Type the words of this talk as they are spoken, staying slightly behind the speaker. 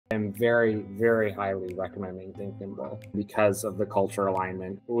am very, very highly recommending ThinkNimble because of the culture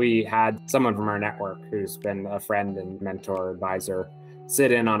alignment. We had someone from our network who's been a friend and mentor advisor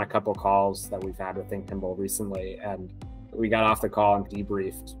sit in on a couple calls that we've had with ThinkNimble recently. And we got off the call and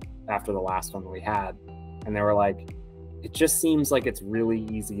debriefed after the last one we had. And they were like, it just seems like it's really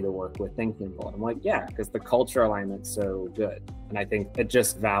easy to work with ThinkNimble. I'm like, yeah, because the culture alignment's so good. And I think it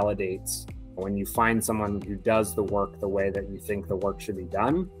just validates when you find someone who does the work the way that you think the work should be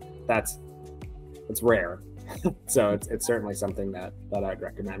done. It's rare. So it's certainly something that I'd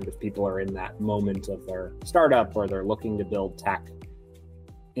recommend if people are in that moment of their startup or they're looking to build tech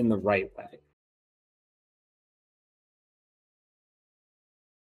in the right way.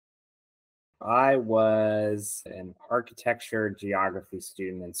 I was an architecture geography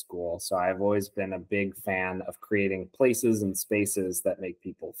student in school, so I've always been a big fan of creating places and spaces that make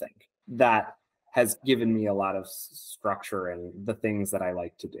people think. That has given me a lot of structure in the things that I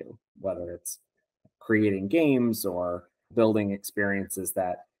like to do, whether it's creating games or building experiences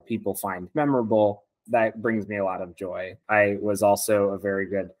that people find memorable. That brings me a lot of joy. I was also a very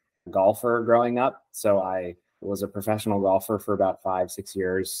good golfer growing up, so I was a professional golfer for about 5-6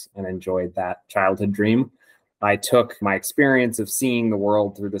 years and enjoyed that childhood dream. I took my experience of seeing the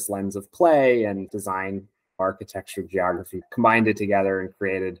world through this lens of play and design, architecture, geography, combined it together and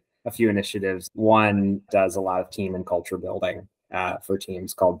created a few initiatives. One does a lot of team and culture building for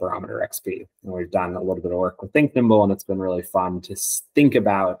teams called Barometer XP. And we've done a little bit of work with ThinkNimble, and it's been really fun to think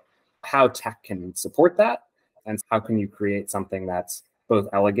about how tech can support that and how can you create something that's both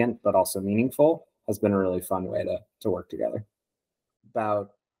elegant but also meaningful. Has been a really fun way to work together.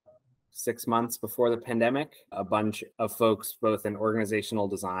 About 6 months before the pandemic, a bunch of folks, both in organizational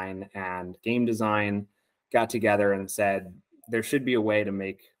design and game design, got together and said, there should be a way to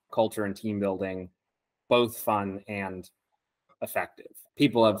make culture and team building both fun and effective.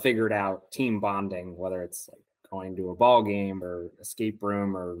 People have figured out team bonding, whether it's like going to a ball game or escape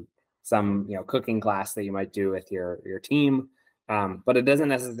room or some cooking class that you might do with your team. But it doesn't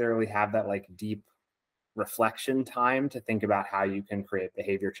necessarily have that like deep reflection time to think about how you can create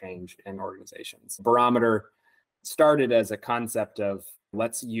behavior change in organizations. Barometer started as a concept of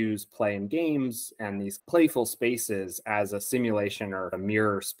let's use play and games and these playful spaces as a simulation or a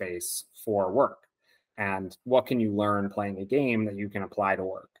mirror space for work. And what can you learn playing a game that you can apply to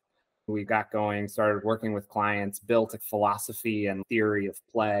work? We got going, started working with clients, built a philosophy and theory of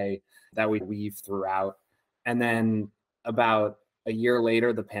play that we weave throughout. And then about a year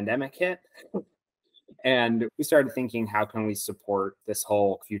later, the pandemic hit. And we started thinking, how can we support this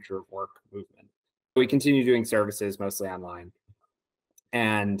whole future of work movement? We continue doing services mostly online.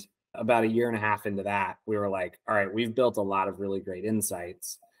 And about a year and a half into that, we were like, all right, we've built a lot of really great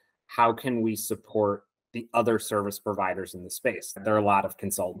insights. How can we support the other service providers in the space? There are a lot of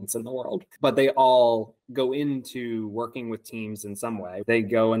consultants in the world, but they all go into working with teams in some way. They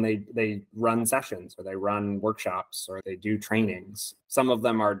go and they run sessions or they run workshops or they do trainings. Some of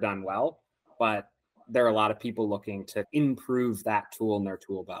them are done well, but there are a lot of people looking to improve that tool in their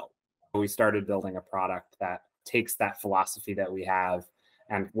tool belt. We started building a product that takes that philosophy that we have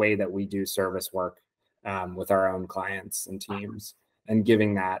and way that we do service work with our own clients and teams and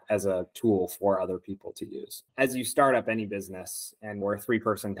giving that as a tool for other people to use. As you start up any business, and we're a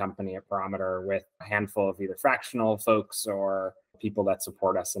 3-person company at Barometer with a handful of either fractional folks or people that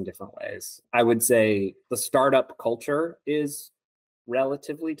support us in different ways, I would say the startup culture is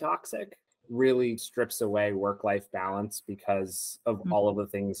relatively toxic. Really strips away work-life balance because of all of the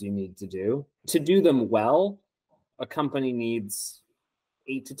things you need to do. To do them well, a company needs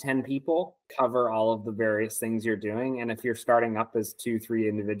 8 to 10 people, cover all of the various things you're doing. And if you're starting up as 2-3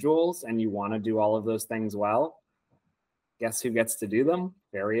 individuals and you want to do all of those things well, guess who gets to do them?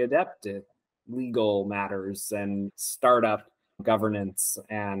 Very adept at legal matters and startup governance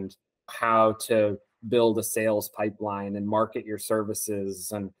and how to build a sales pipeline and market your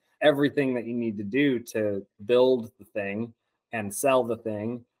services and everything that you need to do to build the thing and sell the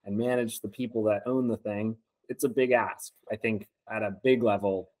thing and manage the people that own the thing. It's a big ask. I think at a big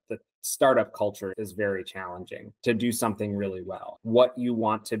level, the startup culture is very challenging to do something really well. What you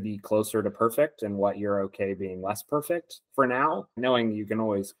want to be closer to perfect and what you're okay being less perfect for now, knowing that you can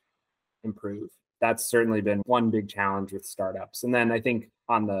always improve. That's certainly been one big challenge with startups. And then I think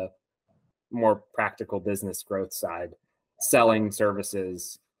on the more practical business growth side, selling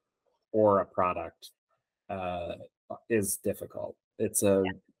services or a product is difficult. It's a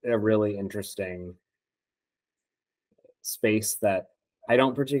really interesting space that I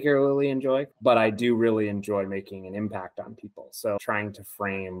don't particularly enjoy, but I do really enjoy making an impact on people. So trying to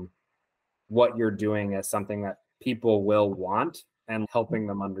frame what you're doing as something that people will want and helping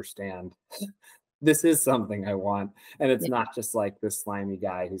them understand this is something I want. And it's not just like this slimy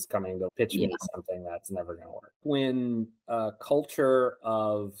guy who's coming to pitch me something that's never going to work. When a culture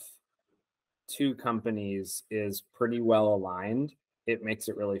of two companies is pretty well aligned, it makes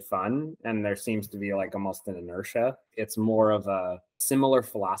it really fun. And there seems to be like almost an inertia. It's more of a similar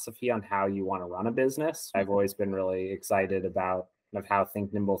philosophy on how you want to run a business. I've always been really excited about how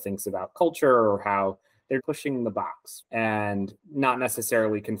ThinkNimble thinks about culture, or how they're pushing the box and not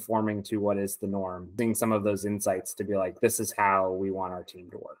necessarily conforming to what is the norm. Seeing some of those insights to be like, this is how we want our team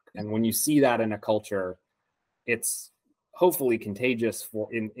to work. And when you see that in a culture, it's hopefully contagious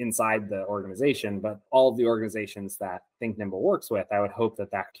inside the organization, but all of the organizations that ThinkNimble works with, I would hope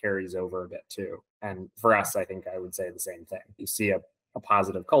that carries over a bit too. And for us, I think I would say the same thing. You see a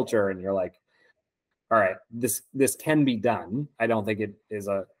positive culture and you're like, all right, this can be done. I don't think it is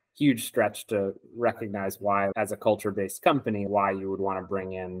a huge stretch to recognize why, as a culture-based company, why you would want to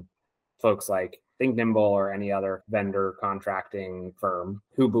bring in folks like ThinkNimble or any other vendor contracting firm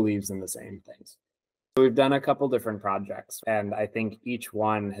who believes in the same things. So we've done a couple different projects, and I think each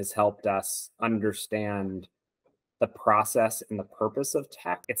one has helped us understand the process and the purpose of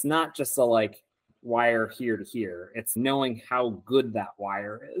tech. It's not just a like wire here to here. It's knowing how good that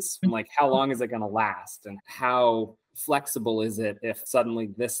wire is, and like how long is it going to last, and how flexible is it if suddenly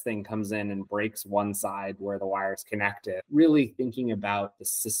this thing comes in and breaks one side where the wire is connected. Really thinking about the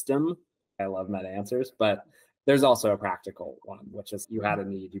system. I love meta answers, but there's also a practical one, which is you had a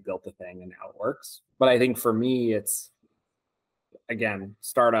need, you built the thing, and now it works. But I think for me, it's, again,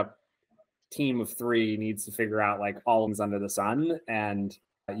 startup team of 3 needs to figure out like all things under the sun. And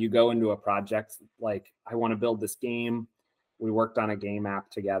you go into a project like, I want to build this game. We worked on a game app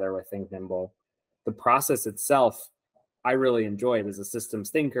together with ThinkNimble. The process itself, I really enjoyed as a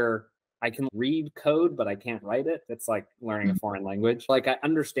systems thinker. I can read code, but I can't write it. It's like learning a foreign language. Like, I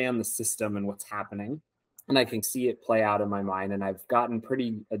understand the system and what's happening, and I can see it play out in my mind. And I've gotten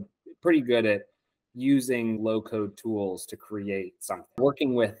pretty good at using low-code tools to create something.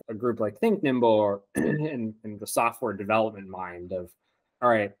 Working with a group like ThinkNimble or in the software development mind of, all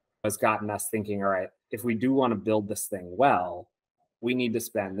right, has gotten us thinking, all right, if we do want to build this thing well, we need to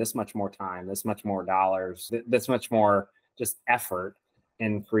spend this much more time, this much more dollars, this much more just effort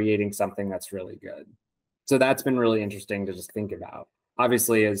in creating something that's really good. So that's been really interesting to just think about.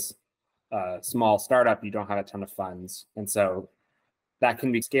 Obviously, as a small startup, you don't have a ton of funds. And so that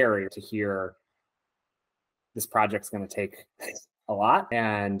can be scary to hear this project's going to take a lot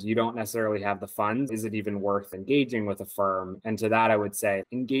and you don't necessarily have the funds. Is it even worth engaging with a firm? And to that, I would say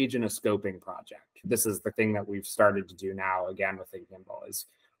engage in a scoping project. This is the thing that we've started to do now, again, with ThinkNimble, is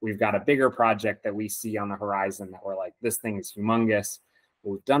we've got a bigger project that we see on the horizon that we're like, this thing is humongous.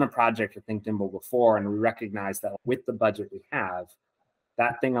 We've done a project with ThinkNimble before, and we recognize that with the budget we have,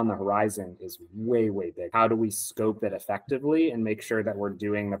 that thing on the horizon is way, way big. How do we scope it effectively and make sure that we're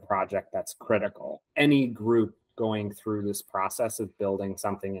doing the project that's critical? Any group going through this process of building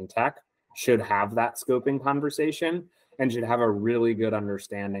something in tech should have that scoping conversation and should have a really good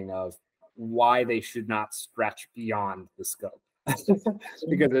understanding of why they should not stretch beyond the scope.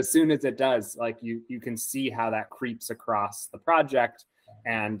 Because as soon as it does, like you can see how that creeps across the project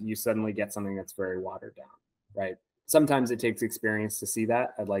and you suddenly get something that's very watered down, right? Sometimes it takes experience to see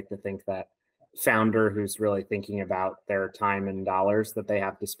that. I'd like to think that founder who's really thinking about their time and dollars that they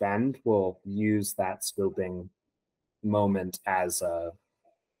have to spend will use that scoping moment as a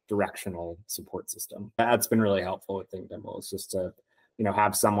directional support system. That's been really helpful with ThinkNimble. It's just to,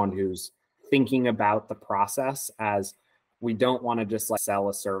 have someone who's thinking about the process as, we don't want to just like sell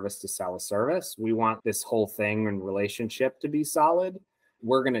a service to sell a service. We want this whole thing and relationship to be solid.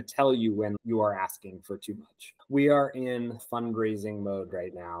 We're going to tell you when you are asking for too much. We are in fundraising mode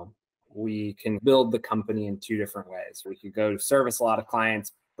right now. We can build the company in 2 different ways. We could go service a lot of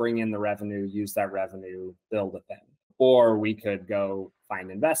clients, bring in the revenue, use that revenue, build a thing. Or we could go find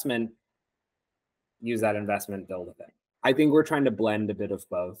investment, use that investment, build a thing. I think we're trying to blend a bit of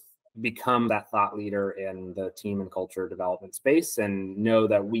both, become that thought leader in the team and culture development space, and know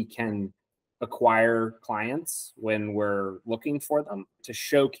that we can acquire clients when we're looking for them, to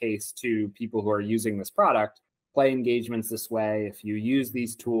showcase to people who are using this product, play engagements this way. If you use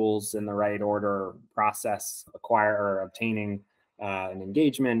these tools in the right order, process, acquire or obtaining an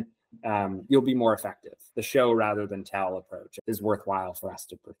engagement, you'll be more effective. The show rather than tell approach is worthwhile for us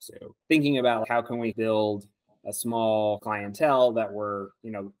to pursue. Thinking about how can we build a small clientele that we're,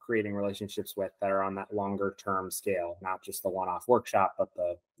 creating relationships with that are on that longer term scale, not just the one-off workshop, but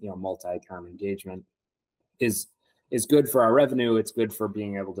the, multi-term engagement is good for our revenue. It's good for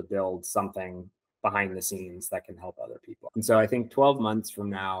being able to build something behind the scenes that can help other people. And so I think 12 months from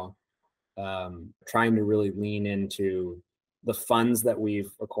now, trying to really lean into the funds that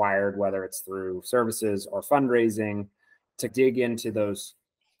we've acquired, whether it's through services or fundraising, to dig into those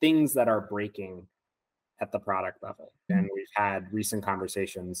things that are breaking at the product level. And we've had recent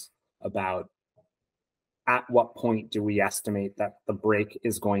conversations about at what point do we estimate that the break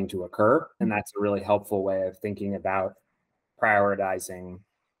is going to occur? And that's a really helpful way of thinking about prioritizing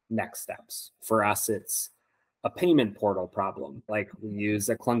next steps. For us, it's a payment portal problem. Like we use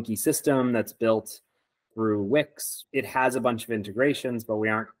a clunky system that's built through Wix. It has a bunch of integrations, but we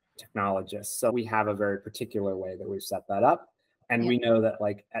aren't technologists. So we have a very particular way that we've set that up. And we know that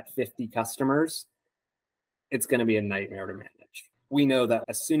like at 50 customers, it's going to be a nightmare to manage. We know that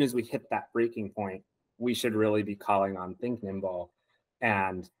as soon as we hit that breaking point, we should really be calling on ThinkNimble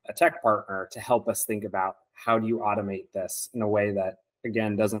and a tech partner to help us think about how do you automate this in a way that,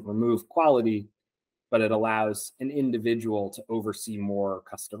 again, doesn't remove quality, but it allows an individual to oversee more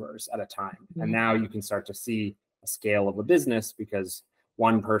customers at a time. And now you can start to see a scale of a business because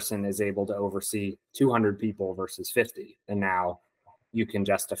one person is able to oversee 200 people versus 50. And now you can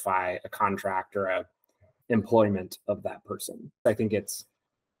justify a contract or a employment of that person. I think it's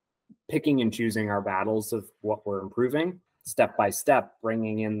picking and choosing our battles of what we're improving, step by step,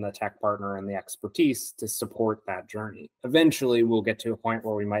 bringing in the tech partner and the expertise to support that journey. Eventually, we'll get to a point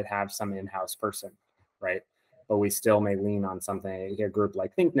where we might have some in-house person, right? But we still may lean on something, a group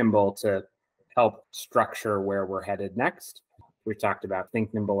like ThinkNimble, to help structure where we're headed next. We've talked about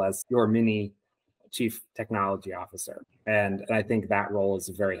ThinkNimble as your mini chief technology officer. And I think that role is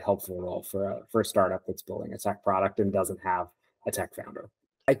a very helpful role for a startup that's building a tech product and doesn't have a tech founder.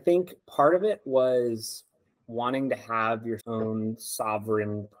 I think part of it was wanting to have your own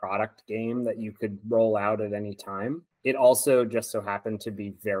sovereign product game that you could roll out at any time. It also just so happened to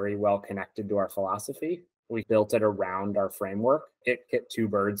be very well connected to our philosophy. We built it around our framework. It hit two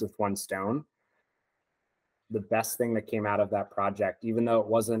birds with one stone. The best thing that came out of that project, even though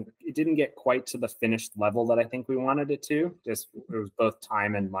it didn't get quite to the finished level that I think we wanted it to, it was both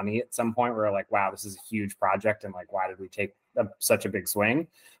time and money at some point. We're like, wow, this is a huge project. And like, why did we take such a big swing?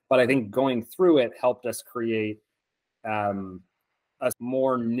 But I think going through it helped us create a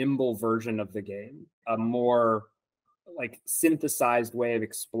more nimble version of the game, a more like synthesized way of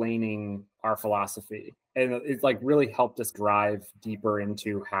explaining our philosophy. And it's like really helped us drive deeper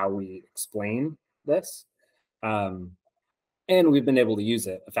into how we explain this. And we've been able to use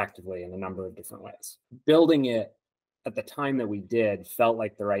it effectively in a number of different ways. Building it at the time that we did felt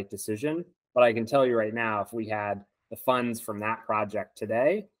like the right decision. But I can tell you right now, if we had the funds from that project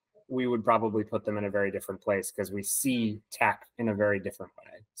today, we would probably put them in a very different place because we see tech in a very different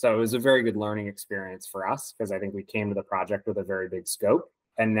way. So it was a very good learning experience for us because I think we came to the project with a very big scope.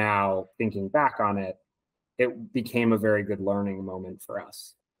 And now thinking back on it, it became a very good learning moment for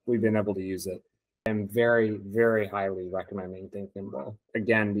us. We've been able to use it. I'm very, very highly recommending ThinkNimble,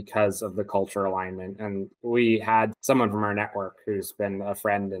 again, because of the culture alignment. And we had someone from our network who's been a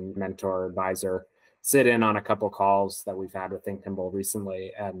friend and mentor, advisor, sit in on a couple calls that we've had with ThinkNimble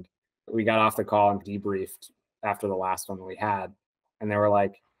recently. And we got off the call and debriefed after the last one we had. And they were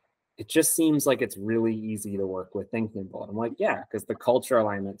like, it just seems like it's really easy to work with ThinkNimble. I'm like, yeah, because the culture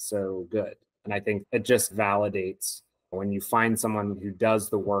alignment's so good. And I think it just validates when you find someone who does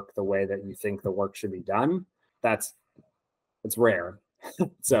the work the way that you think the work should be done, it's rare.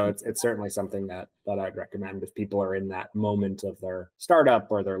 So it's certainly something that I'd recommend if people are in that moment of their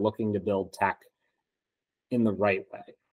startup or they're looking to build tech in the right way.